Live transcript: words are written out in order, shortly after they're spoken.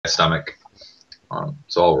stomach.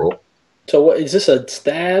 So I'll roll. So what is this? A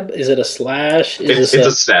stab? Is it a slash? It's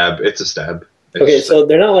a stab. It's a stab. Okay, so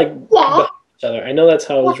they're not like behind each other. I know that's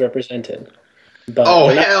how it was represented. But oh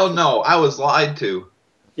hell no! I was lied to.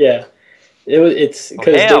 Yeah, it's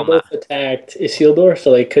because they both attacked Isildur,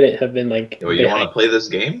 so they couldn't have been like. Yo, you want to play this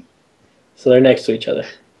game? So they're next to each other.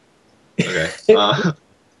 Okay.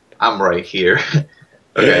 I'm right here.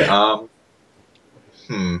 Okay.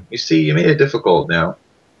 You see, you made it difficult now.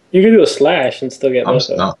 You can do a slash and still get both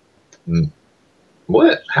of them.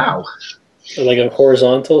 What? How? Or like a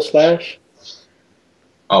horizontal slash.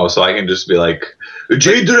 Oh, so I can just be like,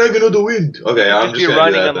 Jade Dragon of the Wind. Okay, I'm just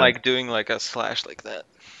running do that, and like doing like a slash like that.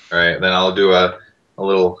 All right, then I'll do a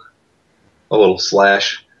little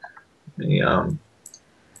slash. No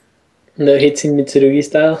hitting Mitsurugi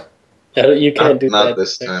style. You can't do that. Not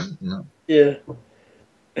this time. No. Yeah. All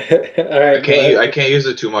right. I can't use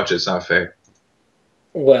it too much. It's not fair.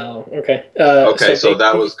 Well, okay. Okay, so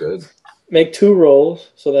that was good. Make 2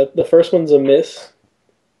 rolls, so that the first one's a miss.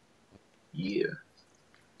 Yeah.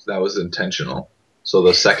 That was intentional. So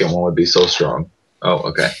the second one would be so strong. Oh,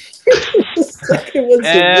 okay.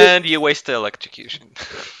 And you waste the electrocution.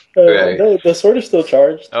 Okay. No, the sword is still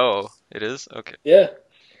charged. Oh, it is? Okay. Yeah.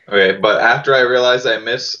 Okay, but after I realize I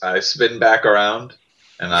miss, I spin back around,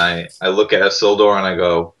 and I look at Isildur and I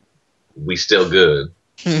go, "We still good."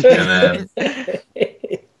 And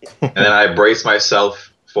then I brace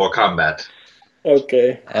myself for combat.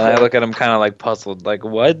 Okay. And I look at him kind of like puzzled, like,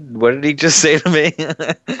 what? What did he just say to me?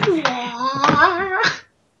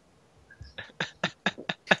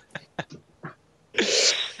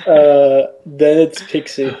 Then it's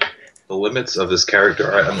Pixie. The limits of this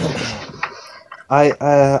character are unknown.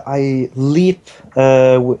 I leap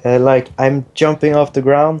like I'm jumping off the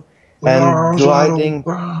ground and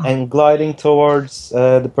gliding towards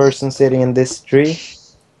the person sitting in this tree.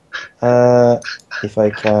 If I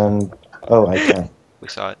can, I can. We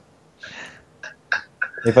saw it.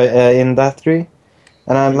 If I in that tree,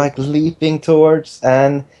 and I'm like leaping towards,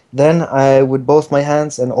 and then I with both my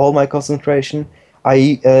hands and all my concentration,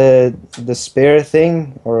 the spear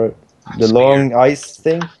thing or the long ice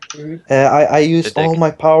thing. I used all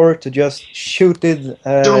my power to just shoot it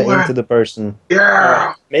into the person.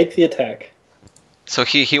 Yeah. Make the attack. So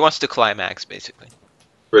he wants to climax basically.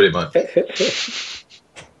 Pretty much.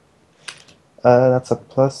 That's a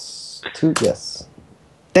 +2. Yes.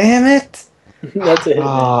 Damn it! That's a hit.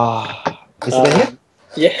 Is it a hit?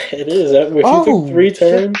 Yeah, it is. If you took 3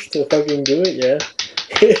 turns to fucking do it, yeah.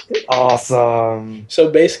 Awesome.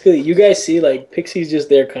 So basically, you guys see like Pixie's just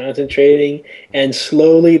there concentrating, and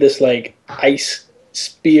slowly this like ice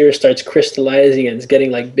spear starts crystallizing and it's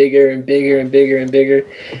getting like bigger and bigger and bigger and bigger.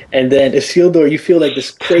 And then Isildur, you feel like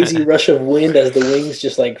this crazy rush of wind as the wings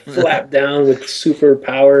just like flap down with super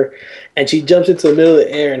power, and she jumps into the middle of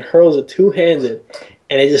the air and hurls it 2-handed,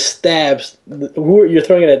 and it just stabs. You're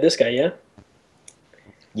throwing it at this guy, yeah?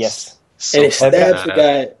 Yes. And it stabs the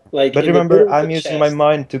guy. Like, but remember, I'm using my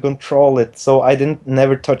mind to control it, so I didn't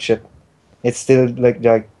never touch it. It's still like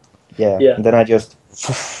yeah. And then I just.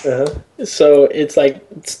 So it's like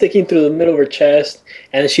sticking through the middle of her chest,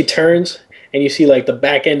 and then she turns, and you see like the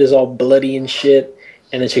back end is all bloody and shit,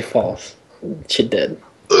 and then she falls. She's dead.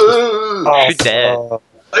 She's dead.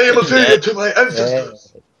 I am a failure to my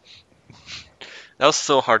ancestors. That was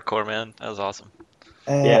so hardcore, man. That was awesome.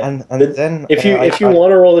 And then if you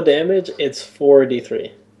want to roll the damage, it's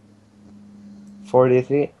 4d3.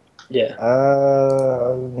 4d3. Yeah.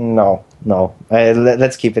 No.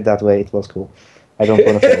 Let's keep it that way. It was cool. I don't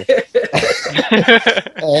want to fail.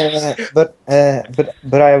 But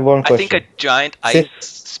I have one question. I think a giant ice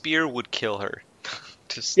spear would kill her.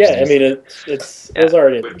 I mean it was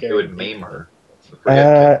already. It would maim her.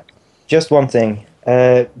 Just one thing.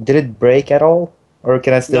 Did it break at all, or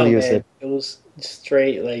can I still use it? It was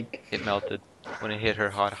straight like. It melted when it hit her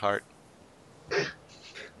hot heart.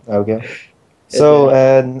 Okay. So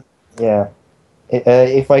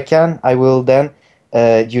if I can, I will then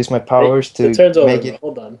use my powers to make it.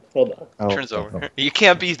 Hold on. Oh, turns over. You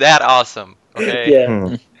can't be that awesome. Okay.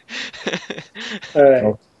 Yeah. All right.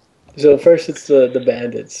 Oh. So first it's the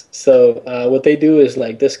bandits. So what they do is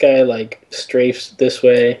like this guy like strafes this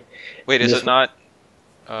way. Wait, is it not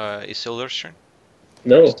Isildur's turn?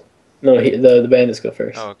 No, the bandits go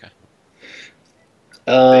first. Oh, okay.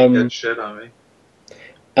 They get shit on me.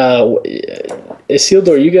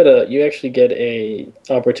 Isildur, you actually get a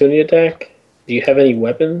opportunity attack. Do you have any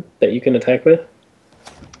weapon that you can attack with?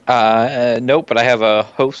 Nope, but I have a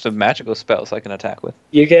host of magical spells I can attack with.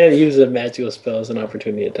 You can use a magical spell as an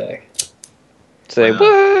opportunity attack. Say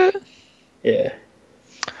what? Yeah.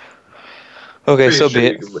 Okay, Pretty so sure be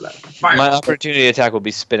you it. can be like, fire. My opportunity attack will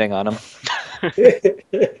be spitting on him. All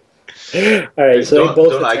right, so they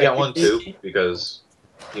both Don't I attack get you, one too? Casey. Because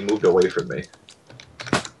he moved away from me.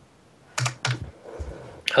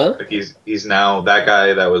 Huh? Like he's now that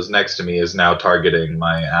guy that was next to me is now targeting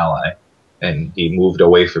my ally, and he moved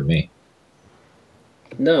away from me.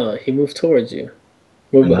 No, he moved towards you.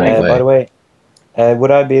 Move And behind moved you. By the way,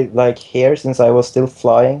 would I be like here since I was still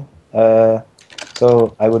flying?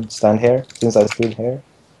 So I would stand here since I stood here.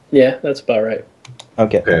 Yeah, that's about right.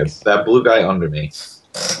 Okay, Okay, thanks. that blue guy under me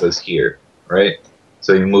was here, right?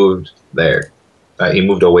 So he moved there. He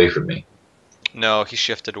moved away from me. No, he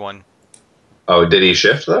shifted one. Oh, did he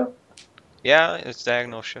shift though? Yeah, it's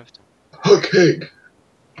diagonal shift. Okay.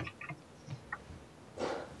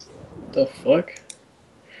 The fuck?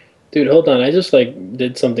 Dude, hold on. I just like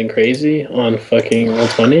did something crazy on fucking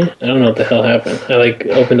Roll20. I don't know what the hell happened. I like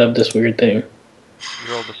opened up this weird thing.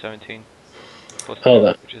 You rolled a 17 plus Hold 2,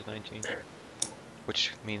 on. which is 19,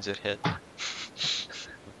 which means it hit.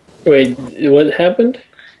 Wait, what happened?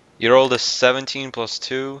 You rolled a 17 plus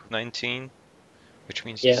 2, 19, which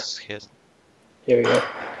means Yeah. you hit. Here we go.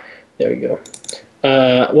 There we go.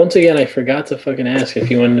 Once again, I forgot to fucking ask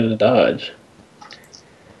if you wanted to dodge.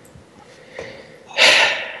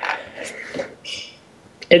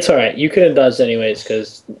 It's alright. You could have dodged anyways,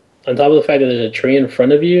 because on top of the fact that there's a tree in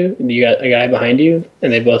front of you, you got a guy behind you,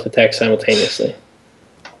 and they both attack simultaneously.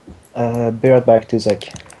 Be right back, 2 sec.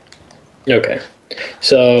 Okay.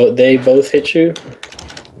 So they both hit you.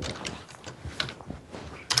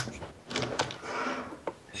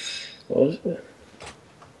 What was it?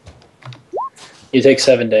 You take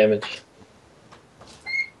 7 damage.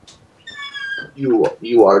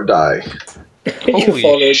 You are die. You fall to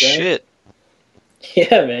Holy the shit! ground.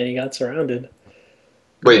 Yeah, man, you got surrounded.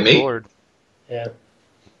 Wait, Good me? Lord. Yeah.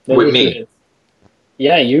 With Two me? hits.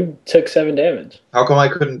 Yeah, you took 7 damage. How come I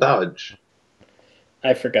couldn't dodge?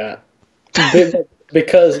 I forgot.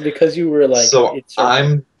 Because you were like So it's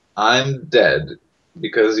circling. I'm dead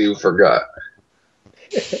because you forgot.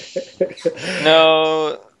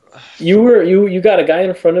 No. You got a guy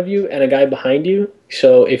in front of you and a guy behind you.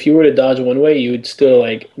 So if you were to dodge one way, you would still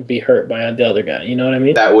like be hurt by the other guy. You know what I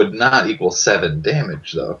mean? That would not equal 7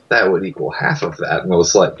 damage though. That would equal half of that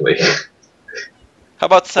most likely. How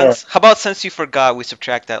about since you forgot, we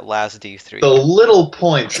subtract that last D3? The little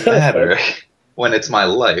points matter when it's my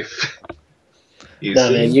life. You Nah,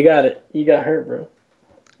 see? man, you got it. You got hurt, bro.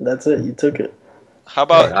 That's it. You took it. How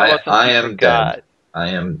about since I you am forgot? dead. I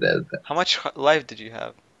am dead. How much life did you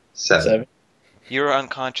have? 7. You were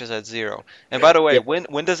unconscious at 0. And by the way, Yeah.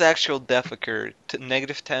 when does actual death occur?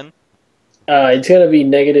 -10? It's gonna be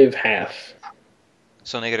negative half.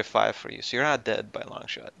 So -5 for you. So you're not dead by a long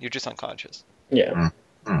shot. You're just unconscious. Yeah.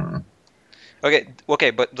 Hmm.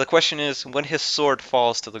 Okay, but the question is, when his sword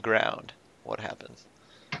falls to the ground, what happens?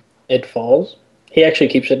 It falls. He actually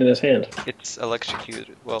keeps it in his hand. It's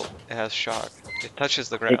electrocuted. Well, it has shock. It touches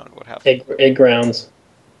the ground. What happens? It grounds.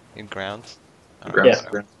 It grounds? Yeah.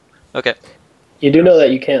 Okay. You do know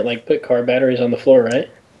that you can't like put car batteries on the floor, right?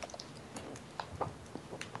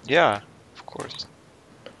 Yeah, of course.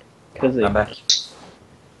 Because I'm back.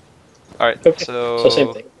 Alright, Okay. so... So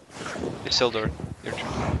same thing. Isildur, your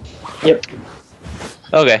turn. Yep.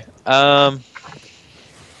 Okay.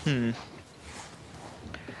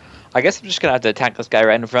 I guess I'm just gonna have to attack this guy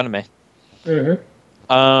right in front of me.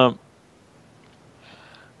 Mm-hmm.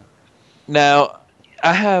 Now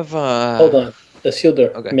I have. Hold on. The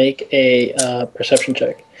Isildur, Okay. make a perception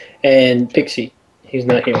check. And Pixie, he's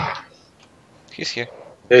not here. He's here.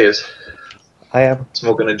 Hey, is I am.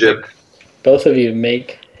 smoking a jib. Both of you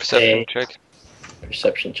make Perception a check.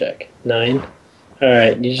 perception check. 9. All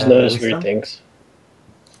right. You just notice Wisdom? weird things.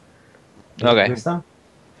 Okay. Wisdom?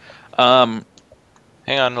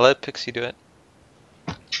 Hang on, let Pixie do it.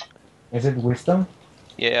 Is it wisdom?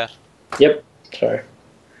 Yeah. Yep. Sorry.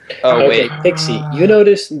 Oh Okay, wait. Pixie, you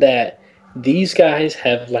notice that these guys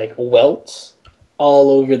have like welts all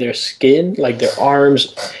over their skin, like their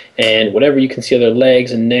arms and whatever you can see of their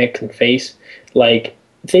legs and neck and face. Like,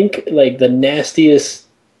 think like the nastiest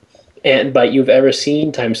ant bite you've ever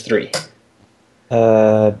seen times 3.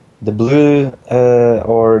 The blue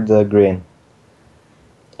or the green?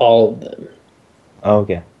 All of them.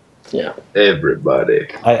 Okay. Yeah. Everybody.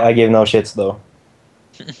 I give no shits though.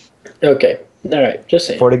 Okay. All right. Just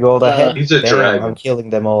saying. 40 gold ahead. He's a Damn, dragon. I'm killing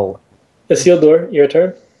them all. Isildur, your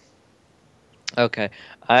turn. Okay.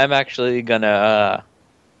 I'm actually gonna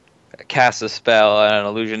cast a spell, an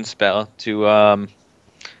illusion spell, to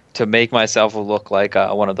make myself look like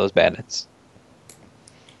one of those bandits.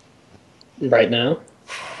 Right now.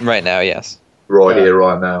 Right now, yes. Right here,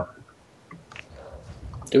 right now.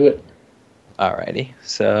 Do it. Alrighty.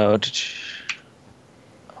 So,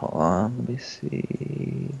 hold on. Let me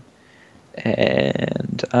see.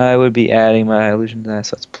 And I would be adding my illusion dice,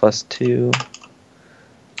 so that's +2.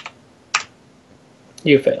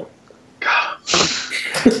 You fail.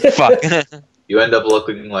 Fuck. You end up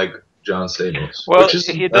looking like John Stamos, Well, which is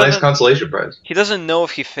he a nice doesn't. consolation prize. He doesn't know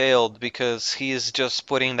if he failed because he is just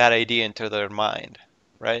putting that idea into their mind,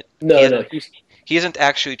 right? No, He isn't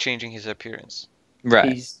actually changing his appearance.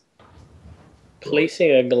 Right. he's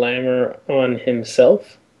placing a glamour on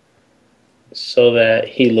himself so that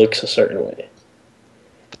he looks a certain way.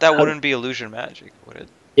 But that wouldn't be illusion magic, would it?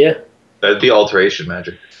 Yeah. That'd be alteration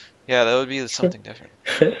magic. Yeah, that would be something different.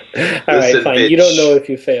 All right, Listen, fine. You don't bitch. know if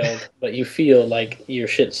you failed, but you feel like your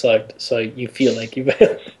shit sucked, so you feel like you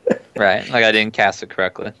failed. Right. Like I didn't cast it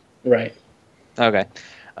correctly. Right. Okay.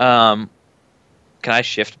 Can I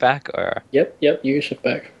shift back or? Yep. You can shift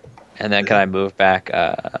back. And then can I move back?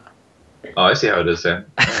 Oh, I see how it is, Sam.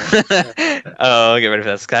 Oh, get rid of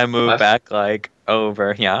this. Can I move Left. back like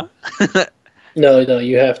over? Yeah. No,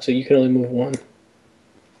 you have to. You can only move one.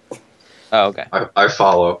 Oh, okay. I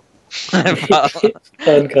follow.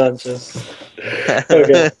 Unconscious.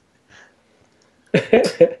 Okay.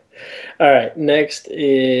 All right. Next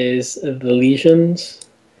is the lesions.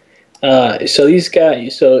 So these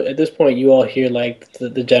guys. So at this point, you all hear like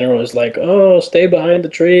the general is like, "Oh, stay behind the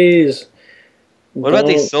trees. What about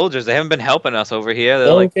these soldiers? They haven't been helping us over here. They're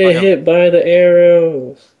Don't like get hit by the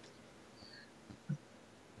arrows."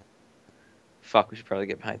 Fuck, we should probably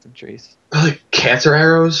get behind some trees. Like cancer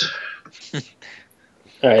arrows.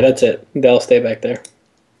 All right, that's it. They'll stay back there.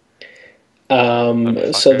 So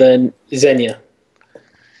Motherfucker. then Xenia.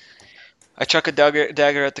 I chuck a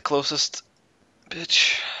dagger at the closest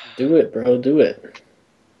bitch. Do it, bro. Do it.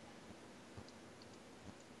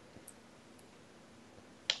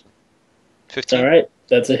 All 15. right,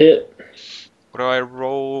 that's a hit. What do I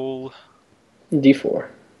roll? D4.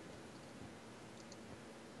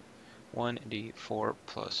 1d4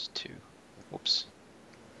 plus 2. Whoops.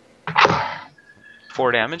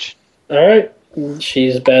 4 damage. All right,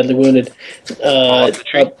 she's badly wounded. Fall off the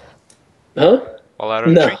tree? Huh? Fall out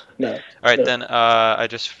of the tree. No. Alright, No. then I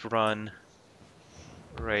just run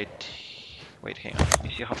right. Wait, hang on. Let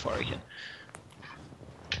me see how far I can.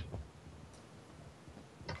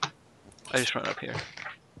 I just run up here.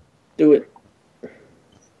 Do it.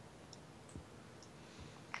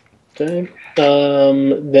 Okay.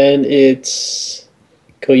 Then it's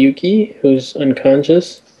Koyuki, who's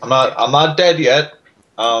unconscious. I'm not dead yet.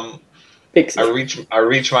 Pixie, I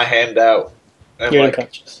reach my hand out. And you're like,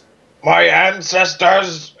 unconscious. my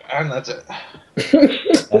ancestors, and that's it.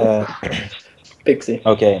 Pixie.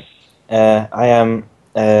 Okay. I am.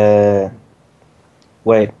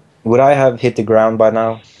 Wait. Would I have hit the ground by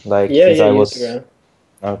now? Like Yeah, since I you was. hit the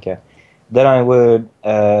ground. Okay. Then I would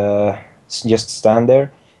just stand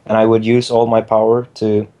there, and I would use all my power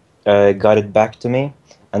to guide it back to me,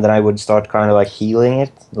 and then I would start kind of like healing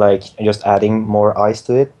it, like just adding more ice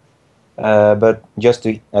to it, but just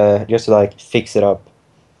to like fix it up.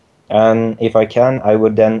 And if I can, I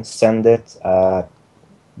would then send it at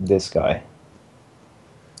this guy,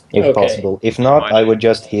 if Okay. possible. If not, I would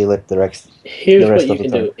just heal it the rest. Here's the rest what you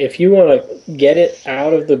of the can time. do. If you want to get it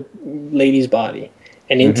out of the lady's body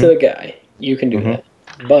and into the guy, you can do Mhm. that.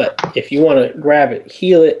 But if you want to grab it,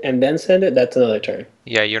 heal it, and then send it, that's another turn.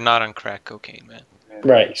 Yeah, you're not on crack cocaine, man.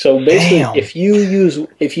 Right. So basically, Damn. if you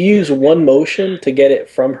use one motion to get it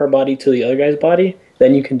from her body to the other guy's body,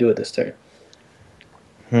 then you can do it this turn.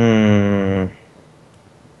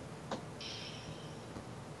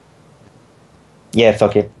 Yeah,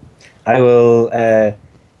 fuck it. I will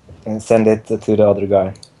send it to the other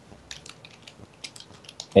guy.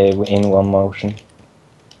 In one motion.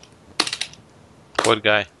 What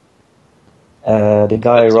guy? The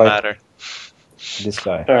guy Doesn't right. matter. This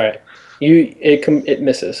guy. All right. It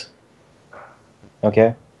misses.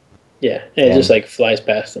 Okay. Yeah, and it just like flies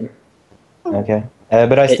past him. Okay.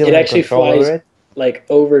 But I still It have actually control flies over it. like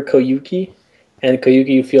over Koyuki, and Koyuki,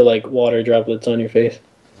 you feel like water droplets on your face.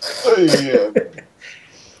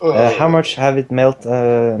 How much have it melt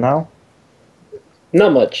now?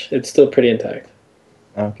 Not much. It's still pretty intact.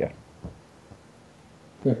 Okay.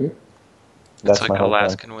 Mm-hmm. That's It's like my whole plan.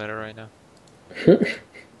 Alaskan winter right now.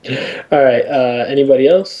 All right. Anybody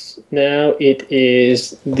else? Now it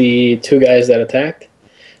is the two guys that attacked.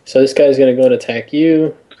 So this guy's gonna go and attack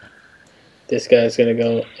you. This guy's gonna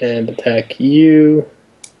go and attack you.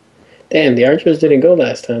 Damn, the archers didn't go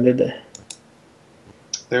last time, did they?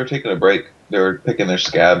 They were taking a break. They were picking their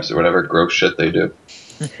scabs or whatever gross shit they do.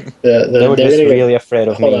 They were they're just gonna really afraid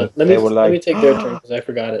of Hold me. on. Let They me were let me like, take their turn because I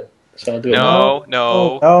forgot it. So I'll do it. No,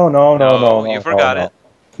 No, no, no, no, no, no, you no, forgot no. it.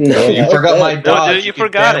 No, You forgot my bet. No, dodge. dude, you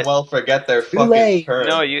forgot damn it. well forget their Too fucking late. turn.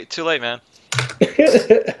 No, you too late, man.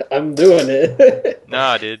 I'm doing it.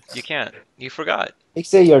 Nah, dude, you can't. You forgot.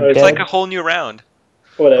 Pixie, you're It's It's like dead. a whole new round.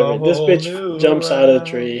 Whatever. A This whole bitch new jumps out of the round.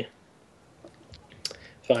 tree.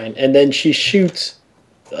 Fine. And then she shoots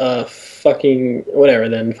fucking whatever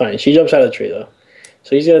then fine. She jumps out of the tree though.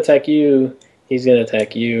 So he's gonna attack you. He's gonna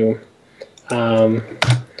attack you.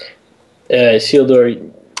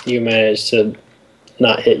 Sealdor, you managed to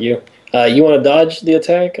not hit you. You want to dodge the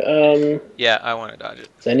attack, Yeah, I want to dodge it.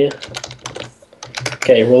 Xenia?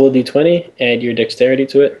 Okay, roll a d20, add your dexterity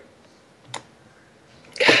to it.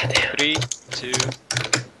 God damn. 3, 2,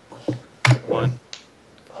 1.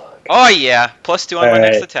 Oh yeah, +2 on my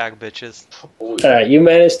next Alright. attack, bitches. Alright, you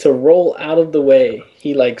managed to roll out of the way.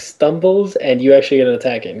 He like stumbles and you actually get an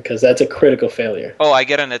attack in, because that's a critical failure. Oh, I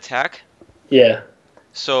get an attack? Yeah.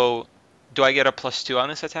 So, do I get a +2 on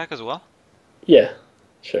this attack as well? Yeah.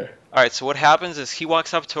 Sure. Alright, so what happens is he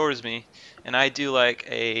walks up towards me, and I do like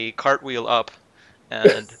a cartwheel up,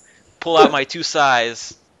 and pull out my 2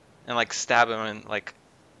 sais, and like stab him and like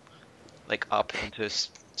up into his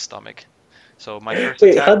stomach. So my first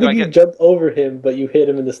Wait, how attack, do did I you get... jump over him but you hit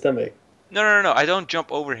him in the stomach? No, I don't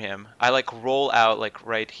jump over him. I like roll out like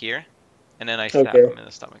right here, and then I stab Okay. him in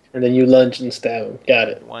the stomach. And then you lunge and stab him. Got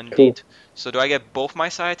it. 1d. Cool. So do I get both my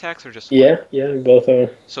side attacks or just one? Yeah, both of them.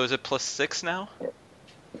 So is it +6 now?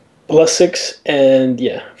 +6 and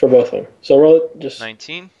yeah, for both of them. So roll it. Just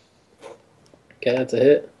 19. okay, that's a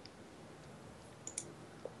hit.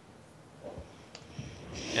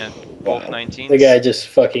 And both Wow. 19s. The guy just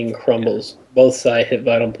fucking crumbles. Both side hit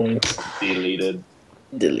vital points. Deleted.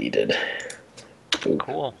 Deleted.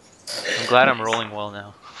 Cool. I'm glad I'm rolling well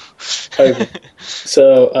now. Okay.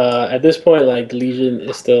 So at this point, like the Legion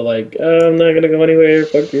is still like, I'm not gonna go anywhere.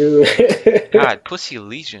 Fuck you. God, Pussy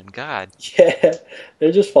Legion. God, Yeah,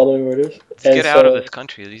 they're just following orders. let's get out of this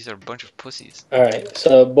country. These are a bunch of pussies. All right.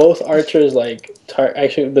 So both archers like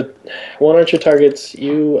actually the one archer targets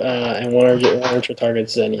you and one archer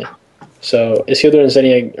targets Xenia. So Isildur and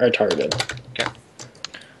Xenia are targeted.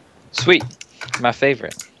 Sweet. My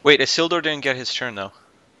favorite. Wait, Isildur didn't get his turn though.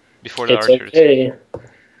 Before the It's archers. okay.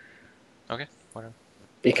 Okay, whatever.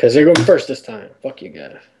 Because they're going first this time. Fuck you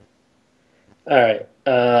guys. Alright.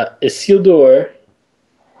 Isildur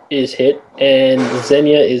is hit and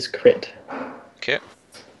Xenia is crit. Okay.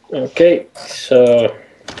 Okay, so.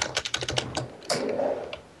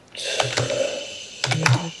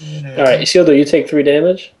 Alright, Isildur, you take 3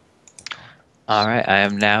 damage. Alright, I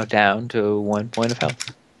am now down to 1 point of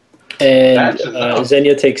health. And That's enough.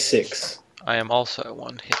 Xenia takes 6. I am also at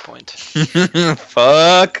 1 hit point.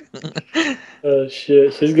 Fuck. Oh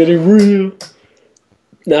shit, she's getting real.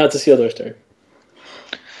 Now it's Isildur's turn.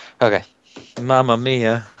 Okay. Mamma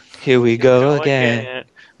mia. Here we go again. Get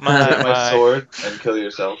my sword and kill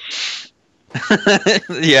yourself.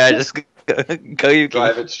 Yeah, just go you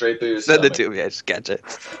Drive it straight through your Send it stomach. to me. I just catch it.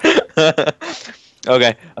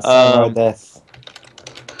 Okay. A samurai death.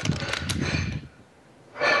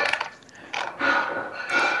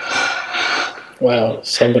 Wow,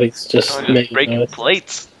 somebody's just I'm just making breaking noise.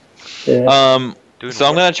 plates. Yeah. Doing So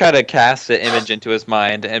I'm work. gonna try to cast the image into his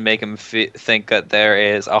mind and make him think that there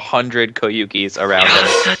is 100 Koyukis around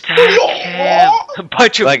him. Attack him! A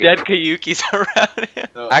bunch of Like- dead Kayukis around him.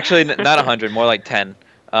 No, Actually, not 100, more like 10.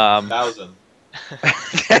 1,000.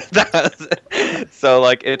 So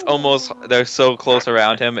like it's almost they're so close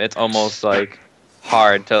around him. It's almost like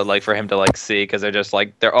hard to like for him to like see because they're just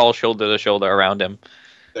like they're all shoulder to shoulder around him.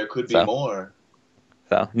 There could be So. more.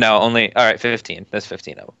 So no, only all right. 15. There's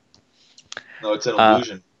 15 of them. No, it's an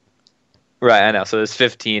illusion. Right, I know. So there's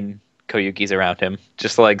 15 Koyukis around him,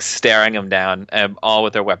 just like staring him down, and all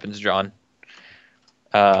with their weapons drawn.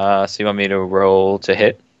 So you want me to roll to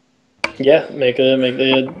hit, Yeah, make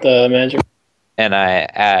the magic. and I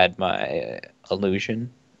add my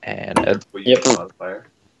illusion and Will Yep. you modifier?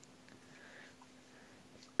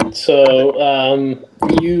 So,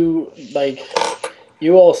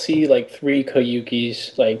 you all see like 3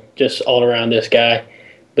 Koyukis like just all around this guy,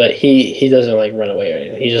 but he doesn't like run away or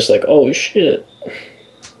anything. He's just like, oh shit.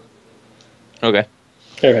 okay.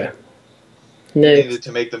 Okay. I Next. needed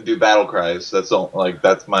to make them do battle cries. That's all. Like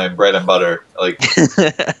that's my bread and butter. Like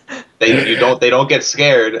they don't get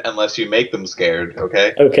scared unless you make them scared.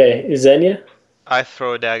 Okay. Okay, Xenia. I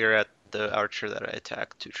throw a dagger at the archer that I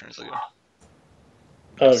attacked 2 turns ago.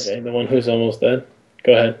 Okay, the one who's almost dead.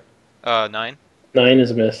 Go ahead. 9. 9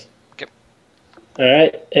 is a miss. Okay. All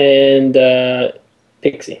right, and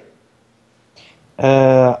Pixie.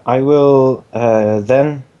 I will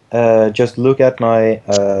then just look at my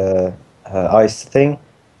ice thing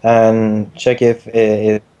and check if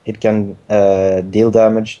it can deal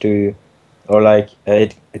damage to, or like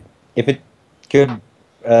if it could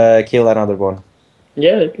kill another one.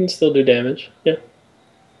 Yeah, it can still do damage. Yeah.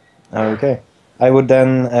 Okay. I would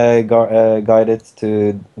then guide it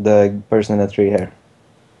to the person in the tree here.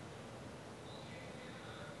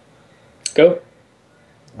 Go.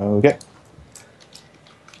 Okay.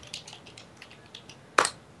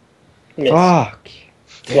 Miss. Fuck.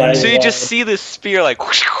 Flies So you just wide. see this spear like.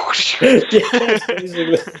 Yeah,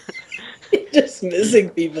 basically. Just missing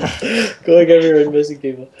people. Going everywhere and missing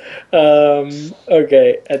people.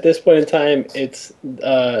 Okay, at this point in time, it's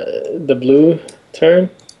the blue turn.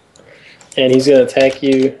 And he's going to attack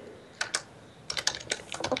you.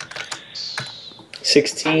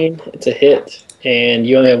 16. It's a hit. And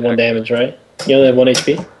you only have 1 damage, right? You only have 1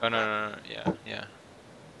 HP? Oh no. Yeah.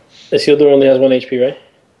 The Isildur only has 1 HP, right?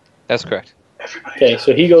 That's correct. Okay,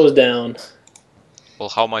 so he goes down. Well,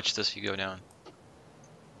 how much does he go down?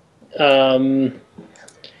 Alright,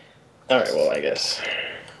 well, I guess.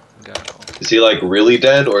 Go. Is he like really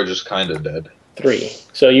dead or just kind of dead? 3.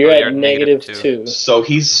 So you're Oh, at you're at negative -2. 2. So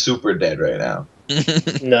he's super dead right now.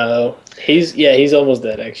 No. He's almost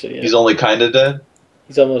dead, actually. Yeah. He's only kind of dead?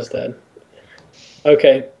 He's almost dead.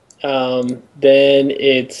 Okay. Then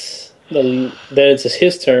it's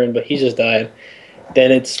his turn, but he just died.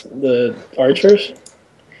 Then it's the archers.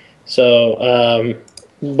 So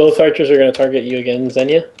both archers are going to target you again,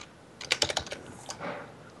 Xenia.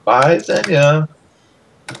 Bye, Zenya.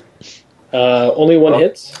 Only one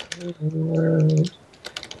hits.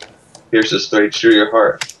 Pierces straight through your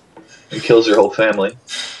heart and kills your whole family.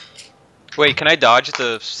 Wait, can I dodge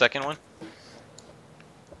the second one?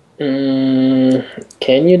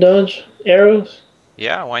 Can you dodge arrows?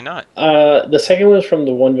 Yeah, why not? The second one is from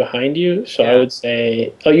the one behind you, so I Yeah. would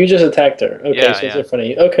say. Oh, you just attacked her. Okay, Yeah, so it's yeah. in front of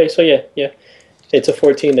you. Okay, so yeah. It's a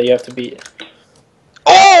 14 that you have to beat.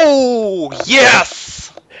 Oh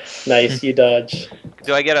yes! Nice, you dodge.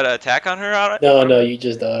 Do I get an attack on her? No, you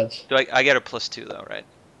just dodge. Do I get a +2 though, right?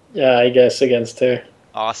 Yeah, I guess against her.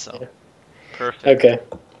 Awesome. Yeah. Perfect. Okay.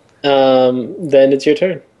 Then it's your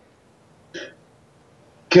turn.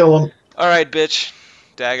 Kill him. All right, bitch.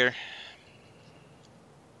 Dagger.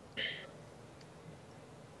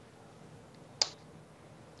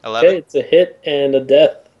 Okay, 11. it's a hit and a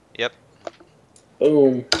death. Yep.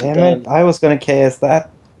 Boom. Damn Done. it! I was gonna KS that.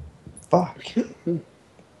 Fuck.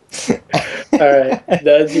 Alright,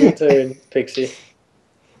 that's your turn, Pixie.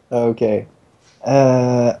 Okay.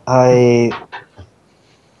 I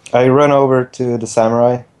run over to the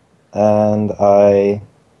samurai and I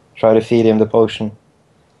try to feed him the potion.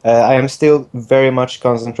 I am still very much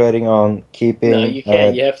concentrating on keeping. No, you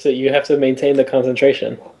can't. You have to maintain the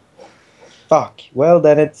concentration. Fuck. Well,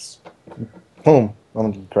 then it's boom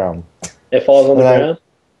on the ground. It falls on the And I- ground.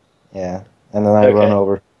 Yeah, and then I Okay. run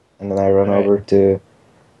over, and then I run Alright. over to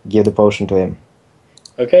give the potion to him.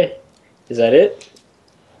 Okay. Is that it?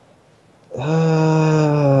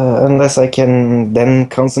 Unless I can then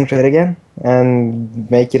concentrate again and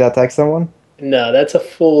make it attack someone. No, that's a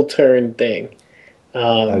full turn thing.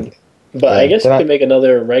 Okay. But I Yeah, guess you then can make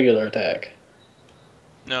another regular attack.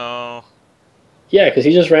 No. Yeah, because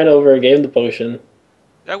he just ran over and gave him the potion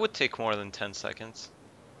That would take more than 10 seconds.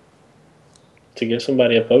 to give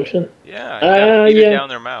somebody a potion. Yeah, you gotta feed it down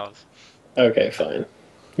their mouth. Okay, fine.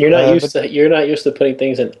 You're not you're not used to putting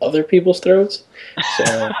things in other people's throats.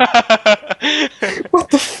 So What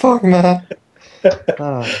the fuck, man?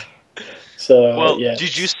 Ah. Well, yeah.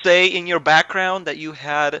 did you say in your background that you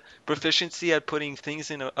had proficiency at putting things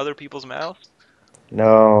in other people's mouths?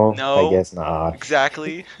 No, No. I guess not.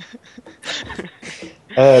 Exactly.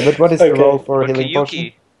 But what is the Okay. roll for But healing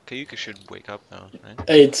potion? Kayuki should wake up though, right?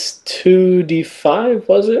 It's 2d5,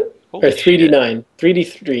 was it? Holy Or 3d9.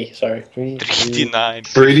 3d3, sorry. 3D9.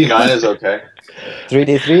 3D9 is okay.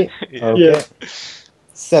 3d3? Yeah. Okay. Yeah.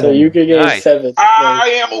 7. So you could gain Nice. 7.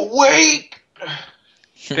 I am awake!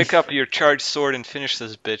 Pick up your charged sword and finish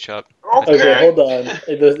this bitch up. Okay. Okay, hold on.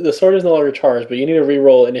 The sword is no longer charged, but you need to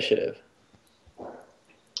re-roll initiative.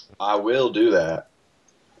 I will do that.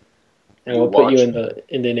 And we'll put you Watch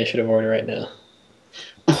in the initiative order right now.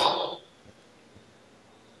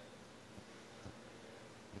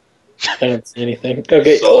 I don't see anything.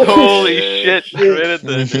 Okay. So- Holy shit. shit! Credit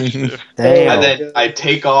the initiative. Damn. And then I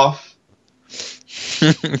take off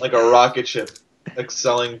like a rocket ship,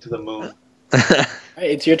 excelling to the moon. Alright,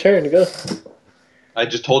 it's your turn to go. I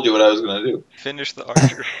just told you what I was going to do. Finish the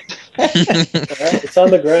archer. Alright, it's on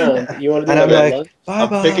the ground. You want to do And I'm like a like, lunge?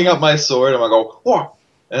 bye I'm picking up my sword and I go, whoa,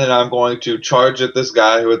 and then I'm going to charge at this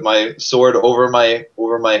guy with my sword over my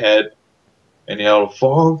head, and yell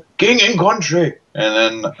 "For King and Country,"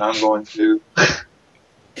 and then I'm going to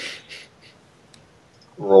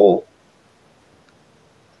roll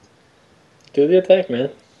Do the attack, man.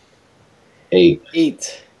 8.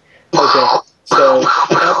 8. Okay, so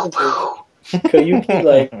what happens is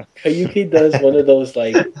Koyuki does one of those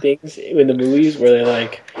like things in the movies where they're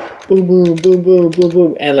like boom boom boom boom boom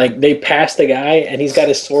boom and like they pass the guy and he's got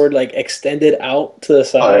his sword like extended out to the Oh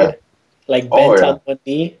yeah. side, like Oh bent yeah. on one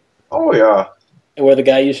knee, Oh yeah. and where the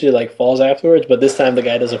guy usually like falls afterwards, but this time the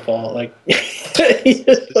guy doesn't fall. Like he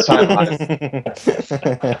just This time fucking-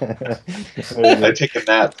 I take a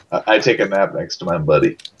nap. I take a nap next to my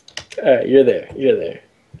buddy. All right, you're there. You're there.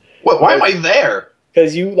 What? Why am I there?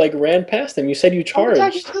 Because you like ran past him. You said you I'm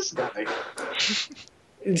attacking charged. this guy.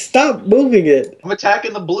 Stop moving it. I'm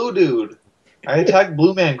attacking the blue dude. I attack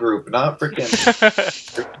Blue Man Group, not freaking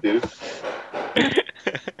dude.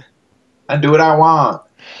 I do what I want.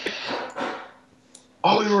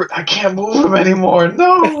 Oh, I can't move him anymore.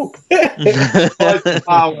 No. Fight the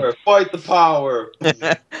power. Fight the power.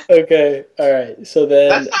 Okay, all right. So then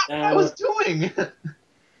That's not what I was doing.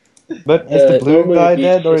 But is the blue normally guy it'd be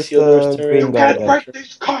dead or is Isildur's the turn. green You guy can't dead? break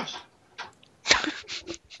these cuffs.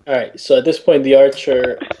 All right. So at this point, the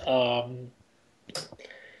archer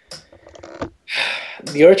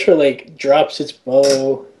like drops its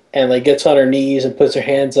bow and like gets on her knees and puts her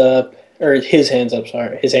hands up, or his hands up.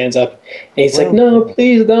 Sorry, his hands up, and he's like, "No,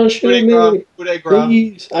 please don't shoot me. Coup de grace.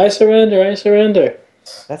 Please, I surrender. I surrender."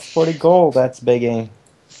 That's 40 gold. That's big game.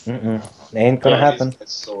 Ain't gonna Yeah, happen. he's got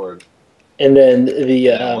a sword. And then the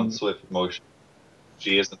And one swift motion.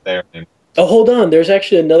 She isn't there anymore. oh, hold on. There's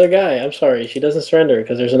actually another guy. I'm sorry. She doesn't surrender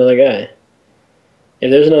because there's another guy. If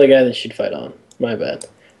there's another guy, then she'd fight on. My bad.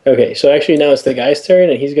 Okay, so actually now it's the guy's turn,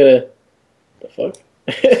 and he's gonna. The fuck?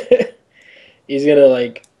 He's gonna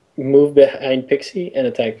like move behind Pixie and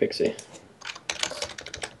attack Pixie.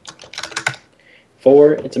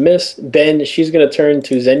 4, it's a miss. Then she's gonna turn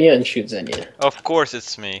to Xenia and shoot Xenia. Of course,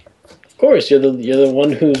 it's me. Of course, you're the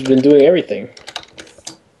one who's been doing everything.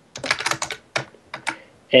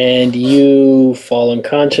 And you fall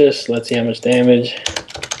unconscious. Let's see how much damage.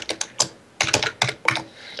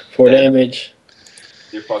 4 damage.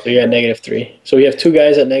 You're So fucking. you're at -3. So we have 2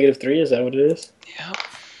 guys at -3. Is that what it is? Yeah.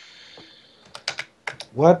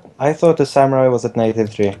 What? I thought the samurai was at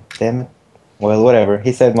 -3. Damn it. Well, whatever.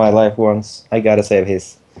 He saved my life once. I gotta save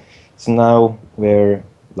his. So now we're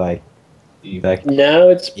like back Now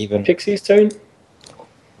it's even. Pixie's turn.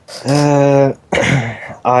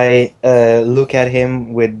 I look at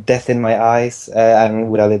him with death in my eyes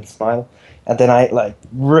and with a little smile, and then I like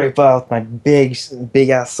rip out my big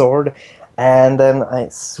ass sword, and then I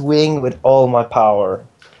swing with all my power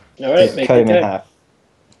All right, to make cut the him in attack.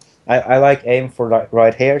 half. I like aim for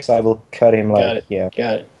right here, so I will cut him like Got it. yeah.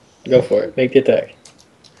 Got it. Go for it. Make the attack.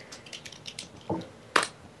 All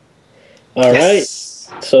right. Yes!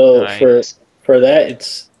 So Nice. for that,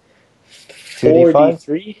 it's 2d5?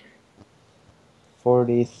 4d3.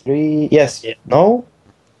 43. Yes. Yeah. No.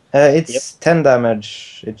 It's 10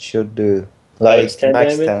 damage. It should do. Like it's 10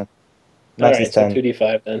 max damage? 10. All Max right, is so 10.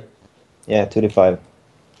 2d5 then. Yeah, 2d5.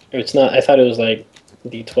 It's not. I thought it was like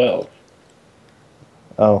d12.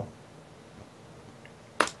 Oh.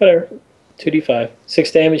 Whatever. 2d5.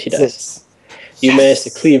 6 damage. He dies. 6. You manage to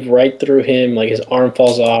cleave right through him. Like his arm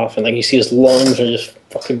falls off, and like you see his lungs are just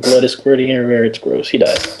fucking blood is squirting everywhere. It's gross. He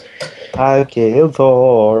dies. I've killed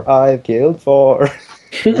Thor. I've killed Thor.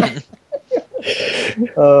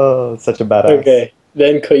 Oh, such a badass. Okay.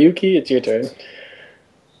 Then Koyuki, it's your turn.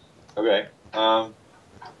 Okay. I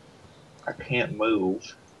can't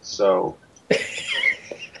move, so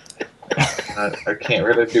I can't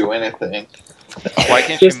really do anything. Why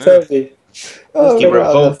can't you Just tell move? me. Oh, He He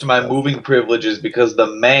revoked my moving privileges because the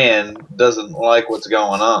man doesn't like what's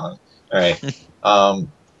going on. All right.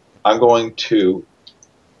 I'm going to.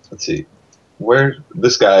 Let's see. Where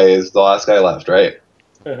this guy is the last guy left, right?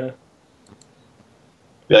 Uh-huh.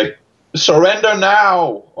 Be like, surrender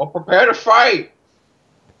now or prepare to fight.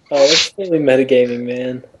 Oh, that's totally metagaming,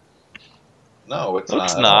 man. No, it's No, not.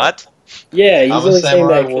 it's at all. not. Yeah, he's I'm a only saying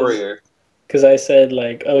samurai that warrior. because I said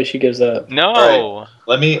like, oh, she gives up. No.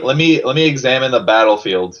 Let me examine the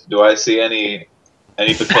battlefield. Do I see any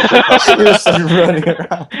potential customers? Just running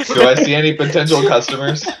around. Do I see any potential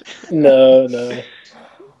customers? No, no.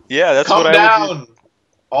 Yeah, that's Come what I would do. down.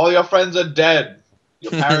 All your friends are dead.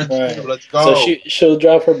 Your parents Right. too. Let's go. So she'll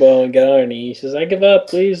drop her bow and get on her knees. She says, I give up.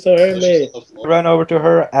 Please don't hurt So she's me. on the floor. Run over to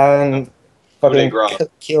her and fucking Grub.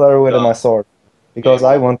 kill her with Grub. my sword. Because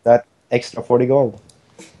I want that extra 40 gold.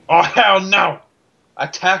 Oh hell no! I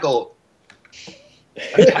tackle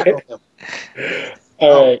him.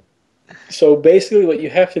 All right. So basically, what you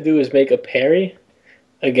have to do is make a parry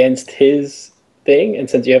against his thing, and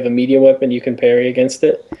since you have a medium weapon, you can parry against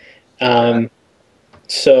it.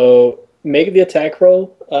 So make the attack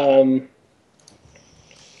roll. All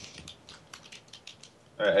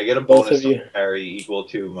right, I get a Both bonus of you. to parry equal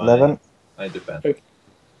to my 11. my defense. Okay.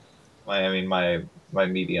 My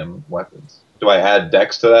medium weapons. Do I add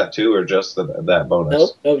dex to that too, or just that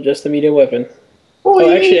bonus? Nope, just the medium weapon. Oh,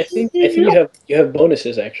 actually, I think you have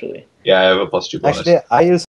bonuses actually. Yeah, I have a +2 bonus. Actually, I use